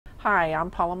Hi, I'm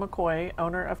Paula McCoy,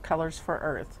 owner of Colors for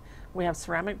Earth. We have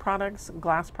ceramic products,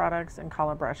 glass products, and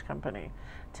color brush company.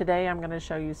 Today I'm going to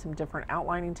show you some different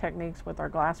outlining techniques with our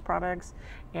glass products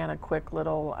and a quick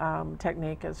little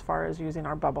technique as far as using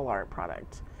our bubble art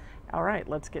product. All right,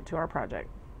 let's get to our project.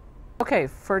 Okay,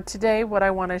 for today what I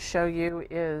want to show you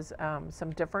is some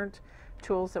different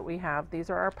tools that we have. These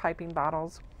are our piping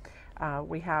bottles.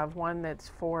 We have one that's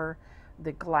for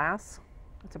the glass.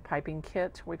 It's a piping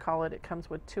kit, we call it. It comes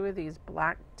with two of these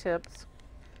black tips.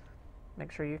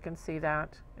 Make sure you can see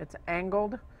that. It's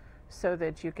angled so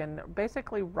that you can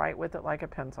basically write with it like a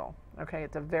pencil. Okay,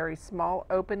 it's a very small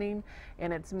opening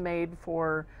and it's made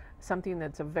for something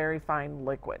that's a very fine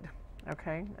liquid.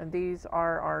 Okay, and these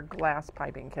are our glass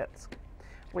piping kits.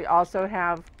 We also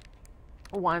have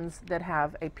ones that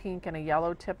have a pink and a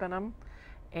yellow tip in them,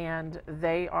 and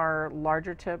they are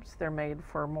larger tips. They're made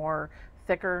for more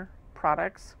thicker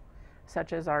products,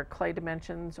 such as our clay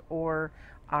dimensions or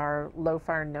our low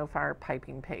fire, no fire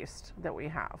piping paste that we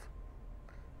have.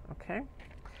 Okay,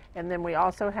 and then we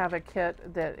also have a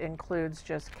kit that includes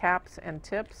just caps and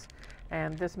tips,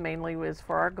 and this mainly is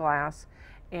for our glass,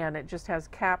 and it just has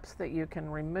caps that you can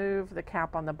remove the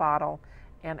cap on the bottle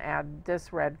and add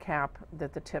this red cap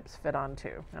that the tips fit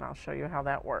onto, and I'll show you how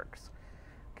that works.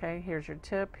 Okay, here's your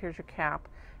tip, here's your cap,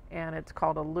 and it's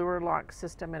called a lure lock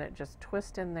system, and it just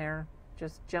twists in there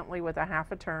just gently with a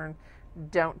half a turn.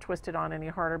 Don't twist it on any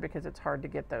harder because it's hard to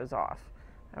get those off.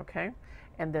 Okay,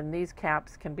 and then these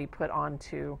caps can be put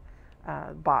onto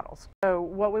bottles. So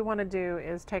what we want to do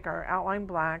is take our outline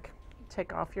black,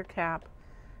 take off your cap,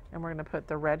 and we're going to put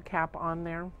the red cap on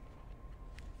there.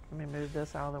 Let me move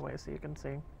this out of the way so you can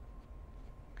see.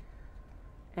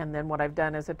 And then what I've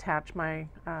done is attach my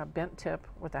bent tip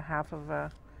with a half of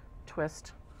a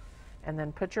twist, and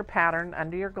then put your pattern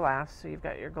under your glass. So you've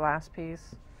got your glass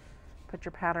piece, put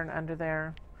your pattern under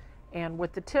there, and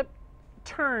with the tip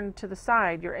turned to the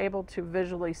side, you're able to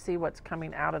visually see what's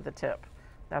coming out of the tip.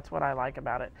 That's what I like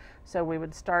about it. So we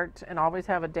would start, and always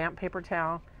have a damp paper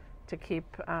towel to keep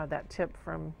that tip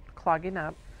from clogging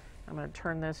up. I'm going to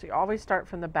turn this. You always start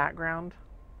from the background.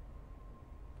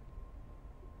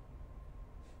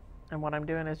 And what I'm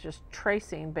doing is just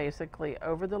tracing basically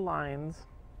over the lines.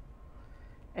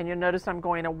 And you'll notice I'm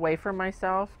going away from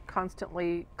myself.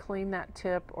 Constantly clean that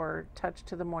tip or touch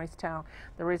to the moist towel.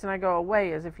 The reason I go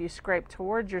away is if you scrape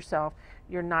towards yourself,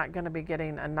 you're not going to be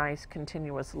getting a nice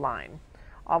continuous line.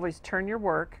 Always turn your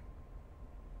work.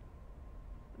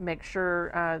 Make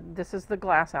sure, this is the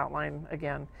glass outline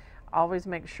again. Always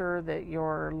make sure that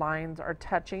your lines are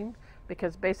touching,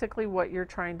 because basically what you're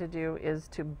trying to do is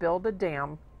to build a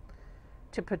dam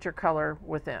to put your color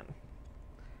within.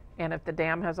 And if the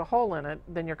dam has a hole in it,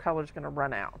 then your color is going to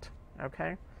run out.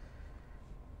 Okay,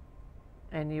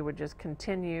 and you would just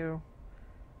continue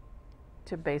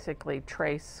to basically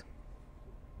trace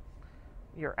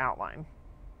your outline.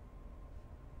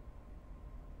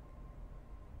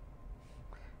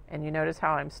 And you notice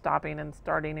how I'm stopping and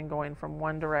starting and going from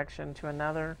one direction to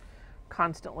another.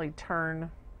 Constantly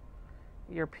turn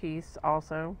your piece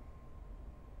also.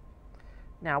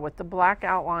 Now with the black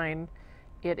outline,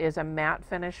 it is a matte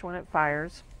finish when it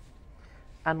fires,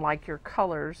 unlike your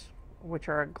colors, which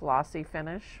are a glossy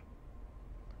finish.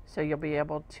 So you'll be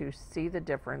able to see the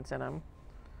difference in them.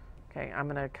 Okay, I'm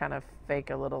going to kind of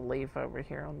fake a little leaf over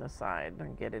here on the side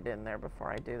and get it in there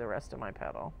before I do the rest of my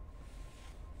petal.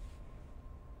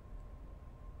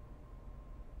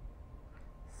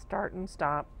 Start and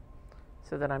stop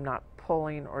so that I'm not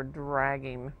pulling or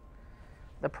dragging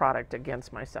the product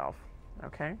against myself.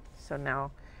 Okay, so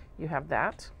now you have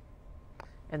that,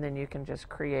 and then you can just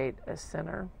create a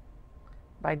center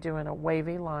by doing a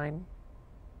wavy line,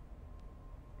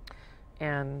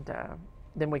 and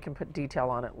then we can put detail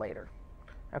on it later.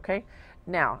 Okay,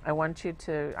 now I want you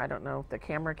to, I don't know if the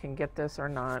camera can get this or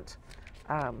not,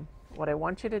 what I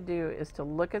want you to do is to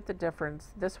look at the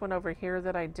difference. This one over here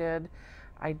that I did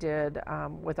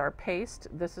with our paste.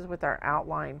 This is with our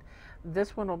outline.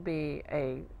 This one will be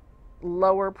a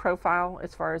lower profile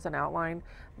as far as an outline.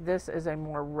 This is a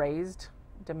more raised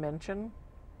dimension.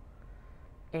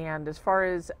 And as far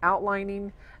as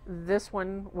outlining, this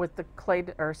one with the clay,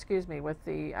 or excuse me, with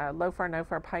the low fire, no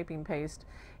fire piping paste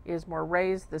is more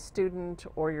raised. The student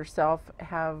or yourself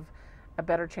have a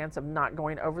better chance of not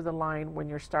going over the line when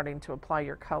you're starting to apply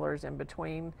your colors in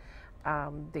between.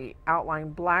 The outline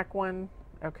black one,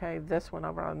 okay, this one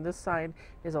over on this side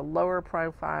is a lower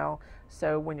profile,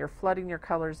 so when you're flooding your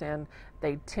colors in,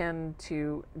 they tend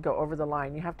to go over the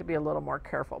line. You have to be a little more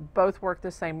careful. Both work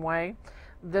the same way.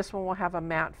 This one will have a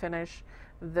matte finish.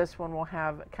 This one will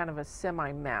have kind of a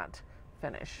semi-matte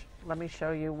finish. Let me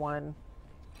show you one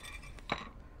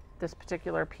This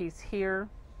particular piece here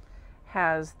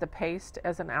has the paste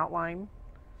as an outline,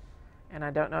 and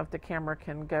I don't know if the camera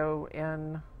can go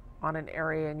in on an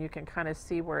area and you can kind of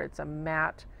see where it's a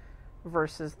matte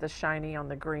versus the shiny on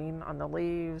the green on the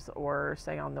leaves, or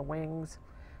say on the wings.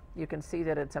 You can see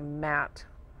that it's a matte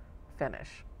finish.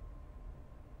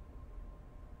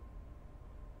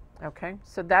 Okay,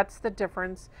 so that's the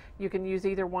difference. You can use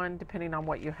either one depending on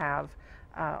what you have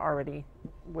already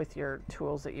with your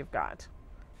tools that you've got.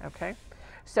 Okay,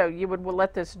 so you would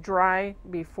let this dry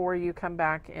before you come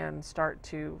back and start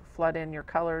to flood in your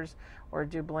colors or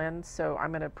do blends. So I'm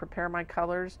going to prepare my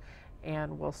colors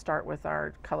and we'll start with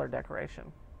our color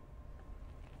decoration.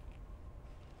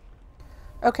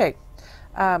 Okay,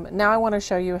 now I want to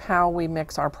show you how we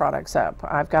mix our products up.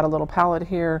 I've got a little palette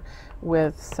here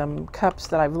with some cups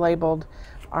that I've labeled.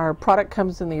 Our product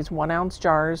comes in these 1 ounce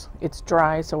jars. It's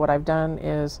dry, so what I've done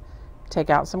is take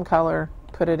out some color,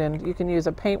 put it in. You can use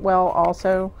a paint well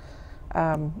also,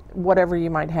 whatever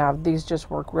you might have. These just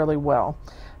work really well.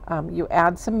 You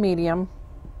add some medium,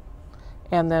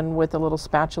 and then with a little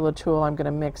spatula tool I'm going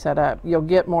to mix that up. You'll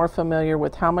get more familiar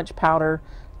with how much powder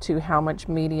to how much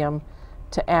medium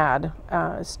to add.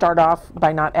 Start off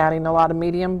by not adding a lot of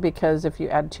medium, because if you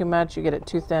add too much, you get it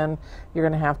too thin, you're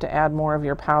going to have to add more of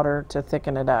your powder to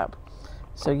thicken it up.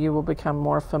 So you will become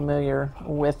more familiar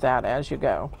with that as you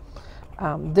go.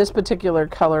 This particular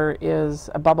color is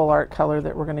a bubble art color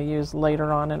that we're going to use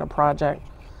later on in a project.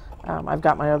 I've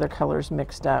got my other colors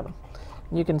mixed up.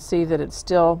 You can see that it's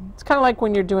kind of like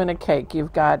when you're doing a cake.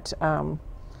 You've got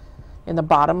in the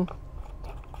bottom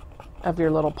of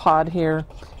your little pod here,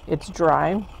 it's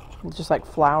dry. It's just like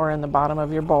flour in the bottom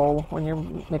of your bowl when you're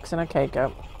mixing a cake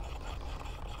up.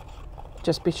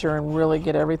 Just be sure and really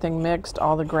get everything mixed,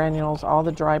 all the granules, all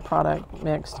the dry product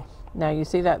mixed. Now you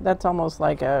see that that's almost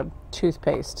like a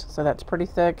toothpaste, so that's pretty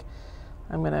thick.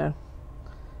 I'm going to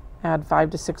add 5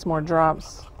 to 6 more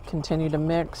drops, continue to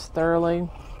mix thoroughly.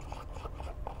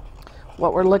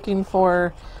 What we're looking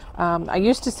for, I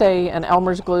used to say an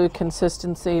Elmer's glue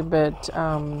consistency, but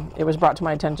it was brought to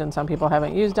my attention some people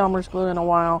haven't used Elmer's glue in a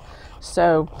while.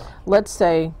 So let's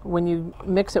say when you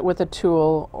mix it with a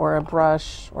tool or a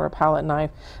brush or a palette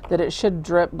knife, that it should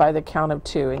drip by the count of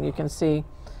 2, and you can see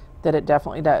that it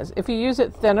definitely does. If you use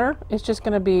it thinner, it's just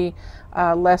going to be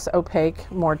less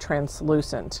opaque, more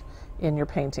translucent in your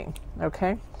painting.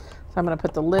 Okay, so I'm going to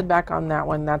put the lid back on that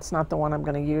one. That's not the one I'm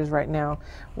going to use right now.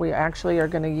 We actually are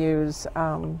going to use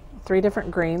 3 different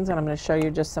greens, and I'm going to show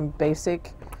you just some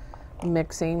basic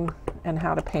mixing and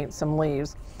how to paint some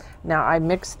leaves. Now I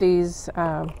mixed these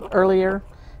earlier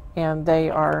and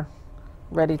they are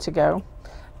ready to go.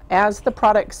 As the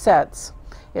product sets,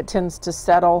 it tends to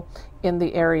settle in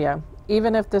the area.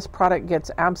 Even if this product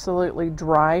gets absolutely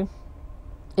dry,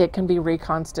 it can be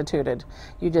reconstituted.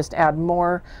 You just add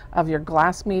more of your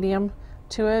glass medium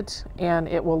to it and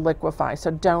it will liquefy. So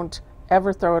don't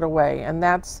ever throw it away. And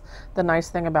that's the nice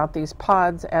thing about these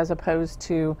pods as opposed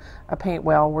to a paint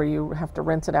well where you have to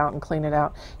rinse it out and clean it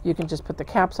out. You can just put the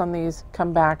caps on these,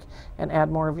 come back and add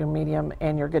more of your medium,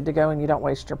 and you're good to go, and you don't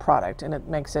waste your product, and it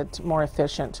makes it more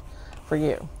efficient for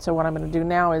you. So what I'm going to do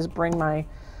now is bring my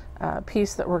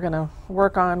piece that we're going to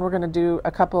work on. We're going to do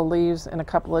a couple of leaves and a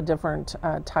couple of different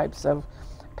types of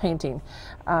painting.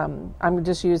 I'm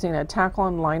just using a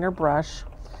Taklon liner brush.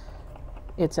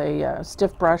 It's a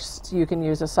stiff brush. You can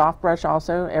use a soft brush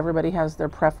also. Everybody has their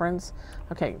preference.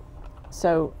 Okay,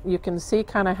 so you can see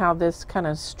kind of how this kind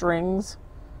of strings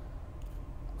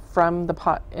from the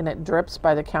pot and it drips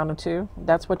by the count of 2.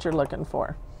 That's what you're looking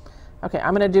for. Okay,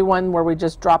 I'm going to do one where we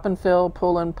just drop and fill,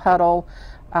 pull and puddle,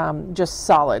 just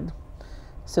solid,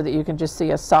 so that you can just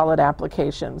see a solid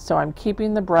application. So I'm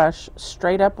keeping the brush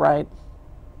straight upright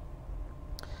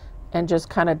and just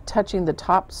kind of touching the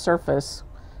top surface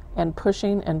and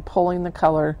pushing and pulling the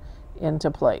color into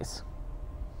place.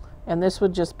 And this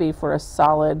would just be for a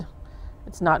solid,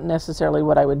 it's not necessarily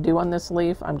what I would do on this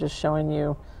leaf. I'm just showing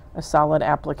you a solid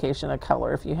application of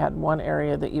color if you had one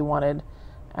area that you wanted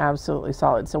absolutely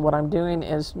solid. So what I'm doing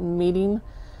is meeting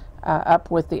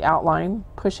up with the outline,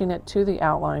 pushing it to the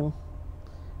outline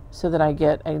so that I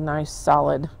get a nice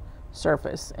solid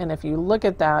surface. And if you look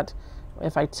at that,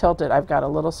 if I tilt it, I've got a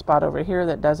little spot over here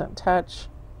that doesn't touch,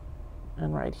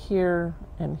 and right here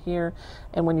and here.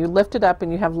 And when you lift it up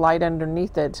and you have light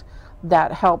underneath it,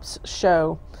 that helps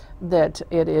show that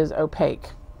it is opaque.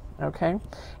 Okay,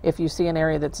 if you see an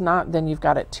area that's not, then you've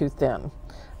got it too thin.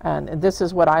 And this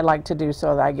is what I like to do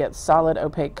so that I get solid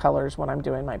opaque colors when I'm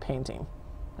doing my painting.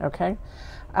 Okay,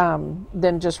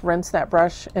 Then just rinse that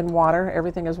brush in water.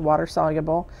 Everything is water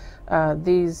soluble.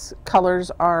 These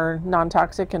colors are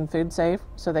non-toxic and food safe,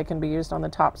 so they can be used on the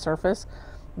top surface.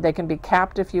 They can be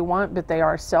capped if you want, but they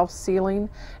are self-sealing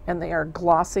and they are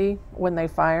glossy when they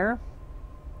fire.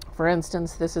 For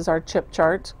instance, this is our chip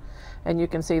chart, and you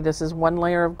can see this is one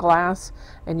layer of glass,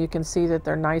 and you can see that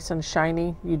they're nice and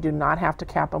shiny. You do not have to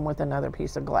cap them with another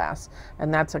piece of glass,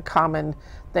 and that's a common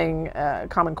thing,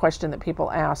 common question that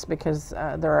people ask, because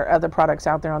there are other products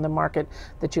out there on the market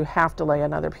that you have to lay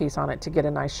another piece on it to get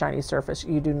a nice shiny surface.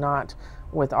 You do not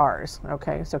with ours.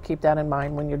 Okay, so keep that in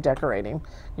mind when you're decorating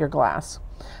your glass.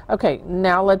 Okay,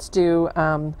 now let's do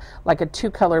like a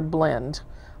two-color blend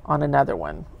on another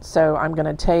one. So I'm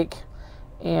going to take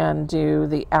and do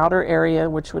the outer area,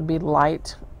 which would be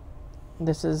light.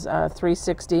 This is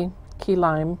 360 key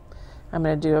lime. I'm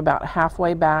going to do about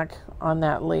halfway back on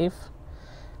that leaf,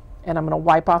 and I'm going to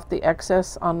wipe off the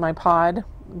excess on my pod,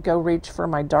 go reach for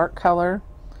my dark color,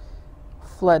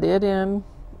 flood it in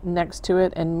next to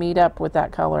it and meet up with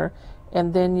that color,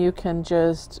 and then you can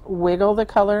just wiggle the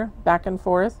color back and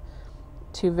forth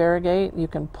to variegate. You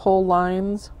can pull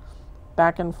lines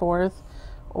back and forth,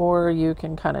 or you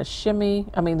can kind of shimmy.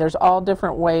 I mean, there's all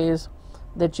different ways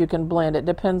that you can blend. It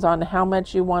depends on how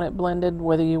much you want it blended,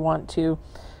 whether you want to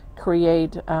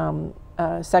create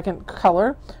a second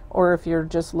color, or if you're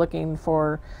just looking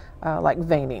for like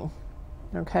veining.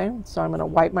 Okay, so I'm going to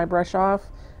wipe my brush off,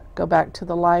 go back to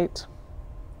the light,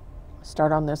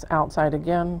 start on this outside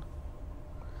again,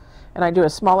 and I do a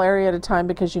small area at a time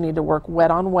because you need to work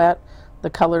wet on wet. The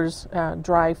colors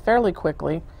dry fairly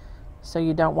quickly, so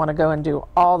you don't want to go and do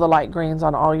all the light greens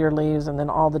on all your leaves and then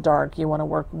all the dark. You want to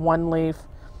work one leaf.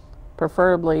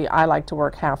 Preferably, I like to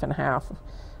work half and half.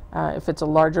 If it's a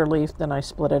larger leaf, then I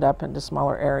split it up into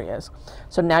smaller areas.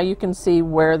 So now you can see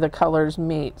where the colors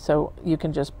meet. So you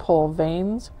can just pull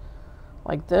veins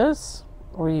like this,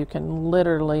 or you can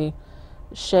literally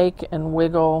shake and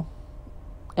wiggle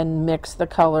and mix the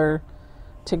color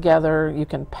together. You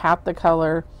can pat the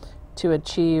color to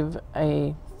achieve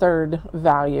a third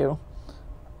value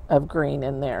of green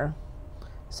in there,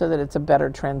 so that it's a better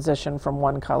transition from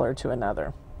one color to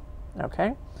another.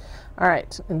 Okay, all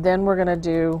right, and then we're going to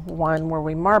do one where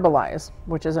we marbleize,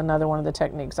 which is another one of the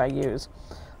techniques I use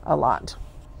a lot.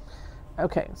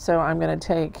 Okay, so I'm going to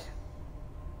take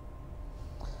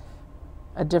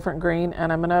a different green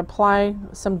and I'm going to apply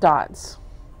some dots.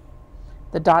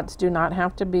 The dots do not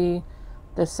have to be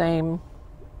the same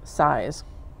size.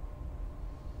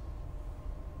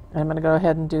 I'm going to go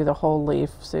ahead and do the whole leaf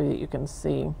so that you can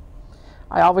see.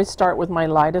 I always start with my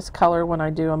lightest color when I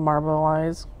do a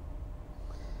marbleize.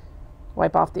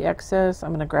 Wipe off the excess. I'm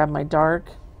going to grab my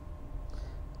dark,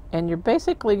 and you're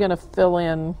basically going to fill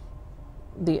in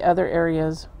the other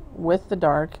areas with the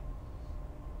dark.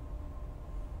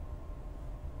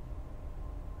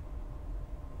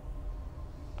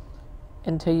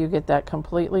 Until you get that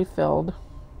completely filled.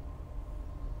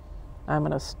 I'm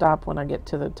going to stop when I get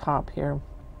to the top here.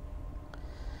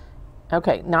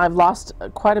 Okay, now I've lost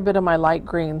quite a bit of my light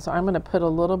green, so I'm going to put a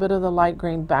little bit of the light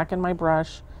green back in my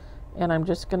brush, and I'm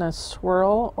just going to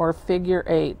swirl or figure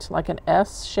eight, like an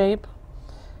S shape,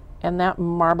 and that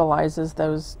marbleizes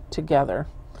those together.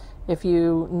 If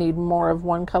you need more of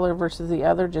one color versus the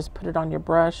other, just put it on your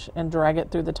brush and drag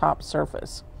it through the top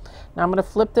surface. Now I'm going to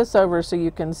flip this over so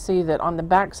you can see that on the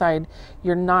back side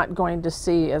you're not going to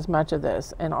see as much of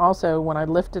this, and also when I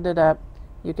lifted it up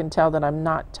you can tell that I'm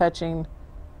not touching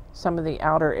some of the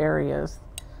outer areas.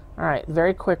 All right,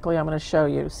 very quickly I'm going to show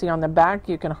you. See, on the back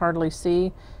you can hardly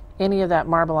see any of that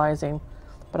marbleizing,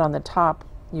 but on the top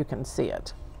you can see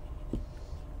it.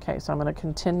 Okay, so I'm going to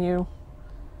continue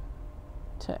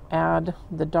to add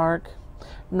the dark.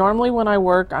 Normally when I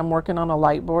work, I'm working on a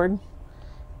light board,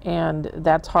 and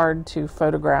that's hard to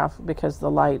photograph because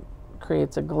the light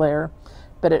creates a glare,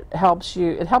 but it helps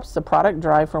the product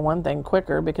dry, for one thing,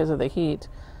 quicker because of the heat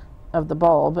of the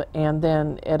bulb, and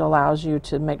then it allows you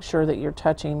to make sure that you're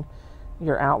touching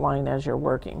your outline as you're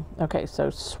working. Okay, so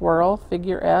swirl,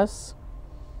 figure S.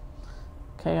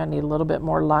 Okay, I need a little bit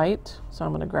more light, so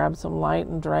I'm going to grab some light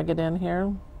and drag it in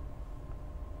here.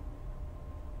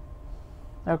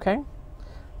 Okay,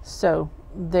 so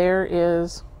there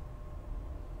is,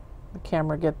 the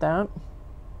camera get that,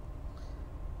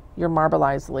 your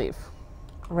marbleized leaf.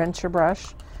 Rinse your brush.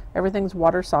 Everything's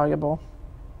water soluble.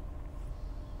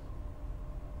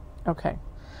 Okay.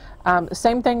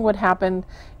 Same thing would happen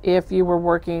if you were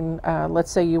working, let's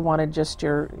say you wanted just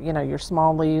your, your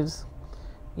small leaves,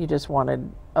 you just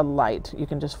wanted a light. You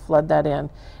can just flood that in.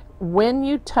 When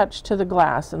you touch to the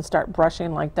glass and start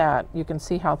brushing like that, you can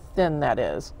see how thin that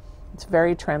is. It's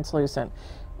very translucent.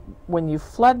 when you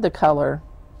flood the color,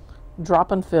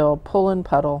 drop and fill, pull and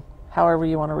puddle, however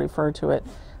you want to refer to it,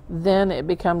 then it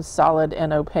becomes solid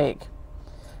and opaque.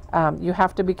 You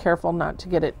have to be careful not to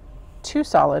get it too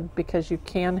solid, because you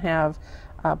can have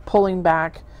pulling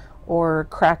back or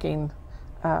cracking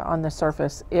on the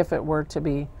surface if it were to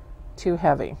be too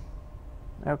heavy.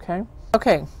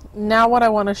 Okay, now what I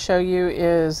want to show you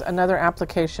is another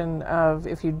application of,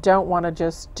 if you don't want to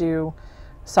just do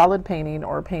solid painting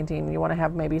or painting, you want to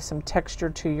have maybe some texture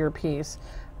to your piece.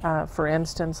 For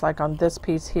instance, like on this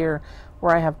piece here,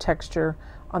 where I have texture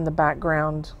on the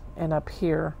background and up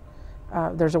here,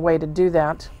 there's a way to do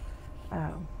that,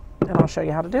 and I'll show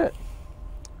you how to do it.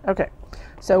 Okay,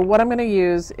 so what I'm going to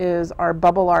use is our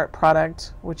bubble art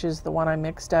product, which is the one I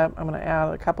mixed up. I'm going to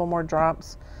add a couple more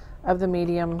drops of the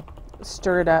medium,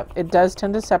 stir it up. It does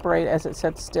tend to separate as it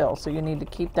sits still, so you need to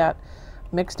keep that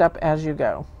mixed up as you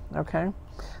go. Okay,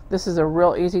 this is a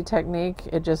real easy technique.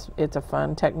 It's a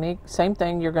fun technique. Same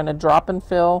thing, you're going to drop and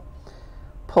fill,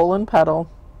 pull and puddle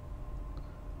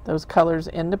those colors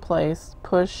into place,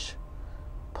 push,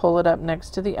 pull it up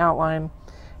next to the outline.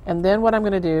 And then what I'm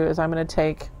going to do is I'm going to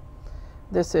take,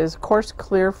 this is Coarse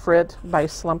Clear Frit by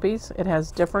Slumpies. It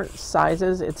has different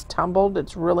sizes. It's tumbled.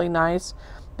 It's really nice,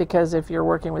 because if you're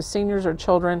working with seniors or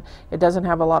children, it doesn't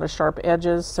have a lot of sharp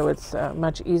edges, so it's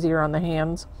much easier on the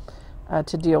hands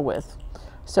to deal with.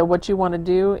 So what you want to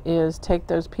do is take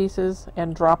those pieces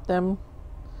and drop them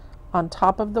on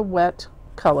top of the wet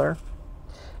color.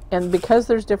 And because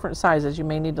there's different sizes, you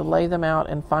may need to lay them out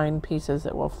and find pieces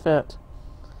that will fit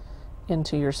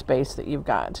into your space that you've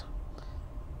got.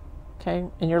 Okay,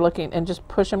 and you're looking, and just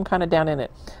push them kind of down in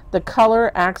it. The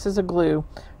color acts as a glue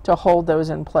to hold those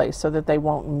in place so that they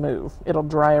won't move. It'll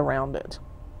dry around it.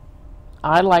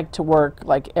 I like to work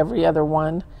like every other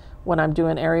one when I'm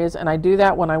doing areas, and I do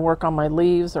that when I work on my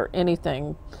leaves or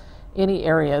anything, any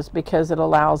areas, because it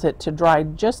allows it to dry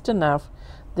just enough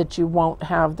that you won't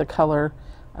have the color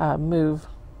move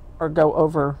or go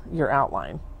over your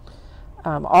outline.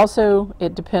 Also,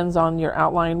 it depends on your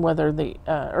outline, whether the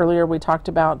earlier we talked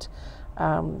about,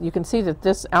 you can see that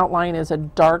this outline is a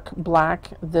dark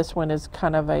black. This one is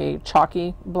kind of a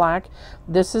chalky black.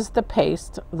 This is the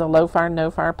paste, the low fire,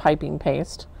 no fire piping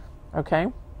paste. Okay.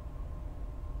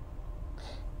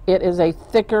 It is a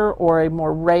thicker or a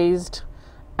more raised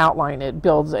outline. It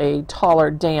builds a taller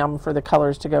dam for the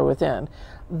colors to go within.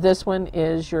 This one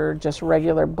is your just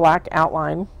regular black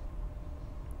outline.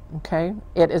 Okay,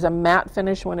 it is a matte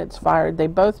finish when it's fired. They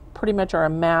both pretty much are a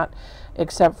matte,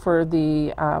 except for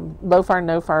the low fire,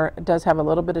 no fire. It does have a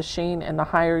little bit of sheen, and the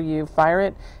higher you fire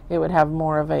it, it would have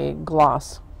more of a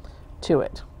gloss to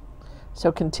it.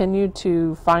 So continue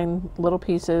to find little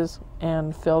pieces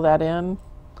and fill that in.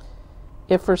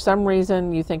 If for some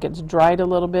reason you think it's dried a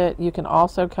little bit, you can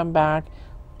also come back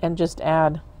and just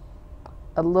add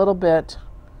a little bit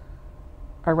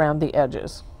around the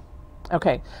edges.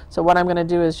 Okay, so what I'm going to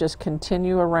do is just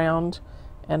continue around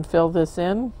and fill this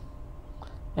in,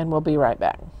 and we'll be right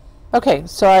back. Okay,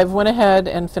 so I've went ahead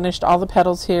and finished all the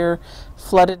petals here,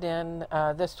 flooded in.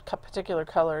 This particular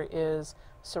color is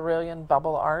Cerulean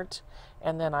Bubble Art,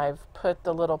 and then I've put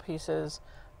the little pieces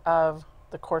of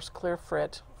the Coarse Clear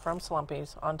Frit from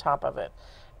Slumpies on top of it.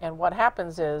 And what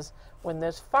happens is, when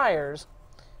this fires,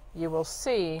 you will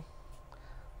see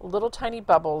little tiny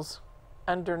bubbles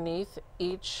underneath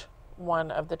each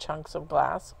one of the chunks of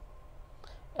glass,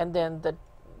 and then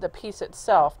the piece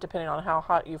itself, depending on how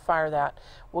hot you fire that,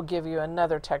 will give you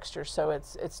another texture. So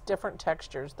it's different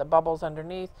textures, the bubbles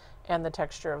underneath and the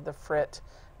texture of the frit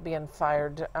being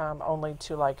fired only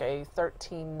to like a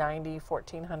 1390,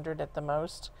 1400 at the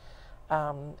most,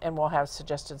 and we'll have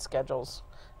suggested schedules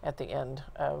at the end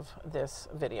of this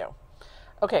video.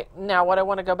 Okay, now what I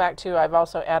want to go back to, I've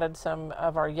also added some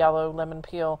of our yellow lemon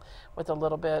peel with a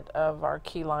little bit of our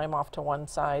key lime off to one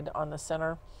side on the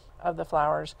center of the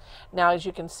flowers. Now, as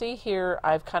you can see here,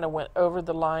 I've kind of went over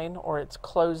the line, or it's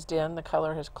closed in, the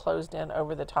color has closed in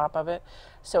over the top of it.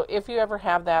 So if you ever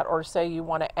have that, or say you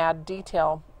want to add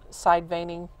detail, side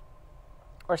veining,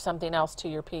 or something else to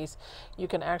your piece, you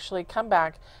can actually come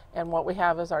back, and what we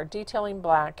have is our detailing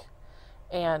black,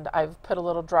 and I've put a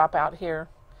little drop out here.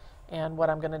 And what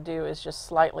I'm going to do is just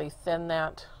slightly thin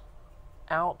that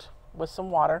out with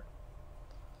some water.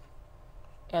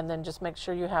 And then just make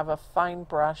sure you have a fine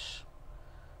brush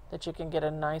that you can get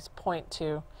a nice point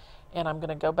to. And I'm going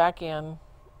to go back in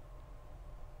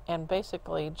and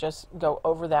basically just go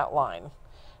over that line.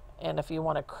 And if you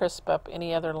want to crisp up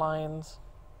any other lines,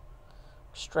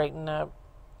 straighten up,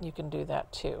 you can do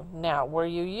that too. Now, where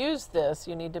you use this,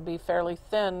 you need to be fairly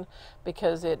thin,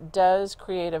 because it does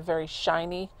create a very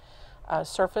shiny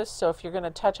surface. So if you're going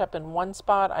to touch up in one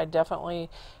spot, I definitely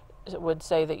would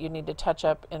say that you need to touch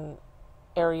up in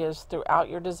areas throughout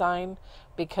your design,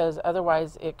 because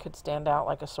otherwise it could stand out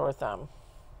like a sore thumb.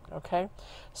 Okay,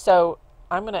 so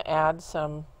I'm going to add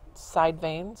some side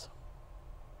veins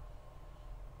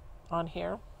on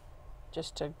here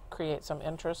just to create some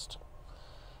interest.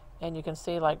 And you can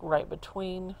see, like, right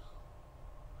between,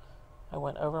 I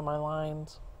went over my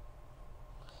lines,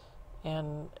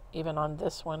 and even on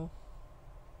this one,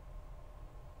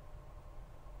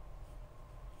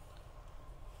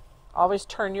 always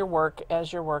turn your work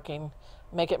as you're working,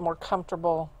 make it more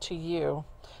comfortable to you.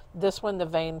 This one, the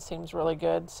vein seems really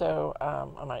good, so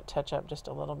I might touch up just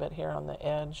a little bit here on the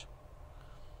edge.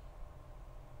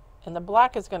 And the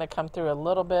black is going to come through a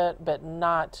little bit, but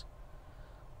not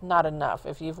enough.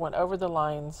 If you've went over the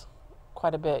lines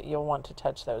quite a bit, you'll want to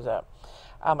touch those up.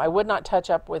 I would not touch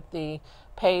up with the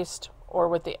paste or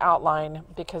with the outline,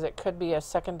 because it could be a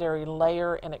secondary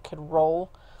layer and it could roll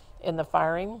in the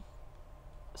firing.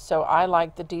 So I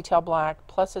like the detail black,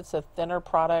 plus it's a thinner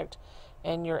product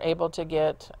and you're able to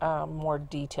get more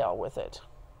detail with it.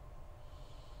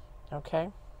 Okay.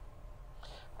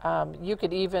 You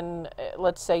could even,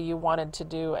 let's say you wanted to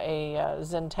do a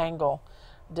Zentangle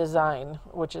design,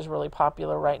 which is really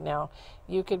popular right now.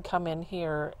 You could come in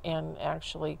here and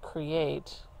actually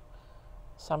create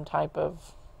some type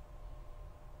of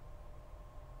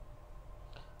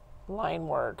line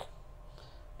work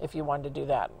if you wanted to do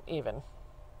that. Even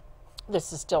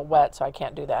this is still wet, so I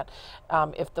can't do that.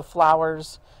 If the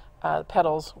flowers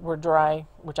petals were dry,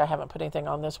 which I haven't put anything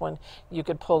on this one, you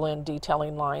could pull in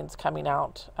detailing lines coming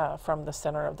out from the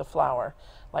center of the flower,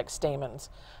 like stamens.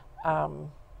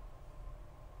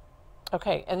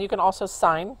 Okay, and you can also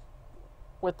sign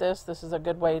with this. This is a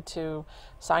good way to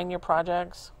sign your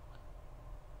projects.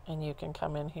 And you can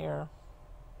come in here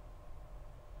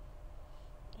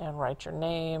and write your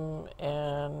name,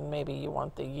 and maybe you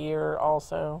want the year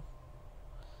also.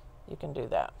 You can do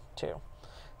that too.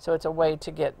 So it's a way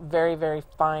to get very, very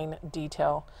fine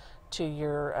detail to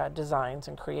your designs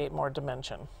and create more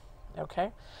dimension.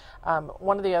 Okay.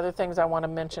 One of the other things I want to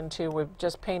mention too, we're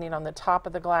just painting on the top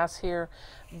of the glass here,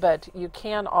 but you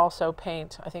can also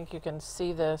paint, I think you can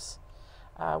see this,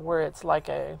 where it's like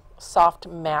a soft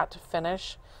matte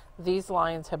finish. These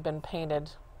lines have been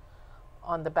painted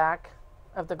on the back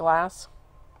of the glass.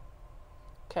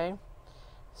 Okay.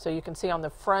 So you can see on the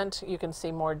front, you can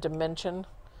see more dimension,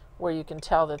 where you can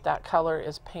tell that that color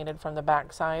is painted from the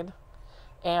back side.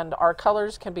 And our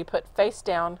colors can be put face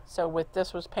down. So with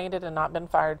this was painted and not been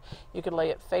fired, you could lay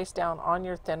it face down on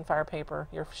your thin fire paper,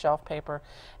 your shelf paper,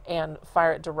 and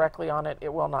fire it directly on it.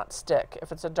 It will not stick.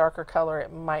 If it's a darker color,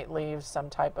 it might leave some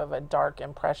type of a dark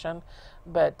impression,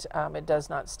 but it does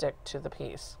not stick to the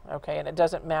piece. Okay, and it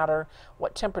doesn't matter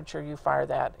what temperature you fire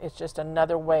that. It's just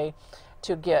another way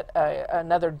to get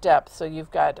another depth. So you've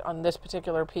got, on this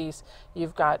particular piece,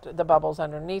 you've got the bubbles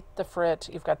underneath the frit,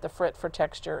 you've got the frit for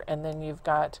texture, and then you've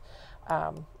got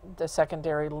the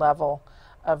secondary level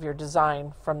of your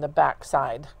design from the back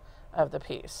side of the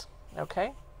piece.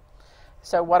 Okay,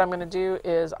 so what I'm going to do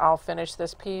is I'll finish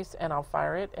this piece and I'll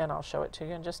fire it and I'll show it to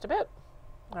you in just a bit.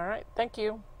 All right, thank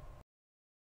you.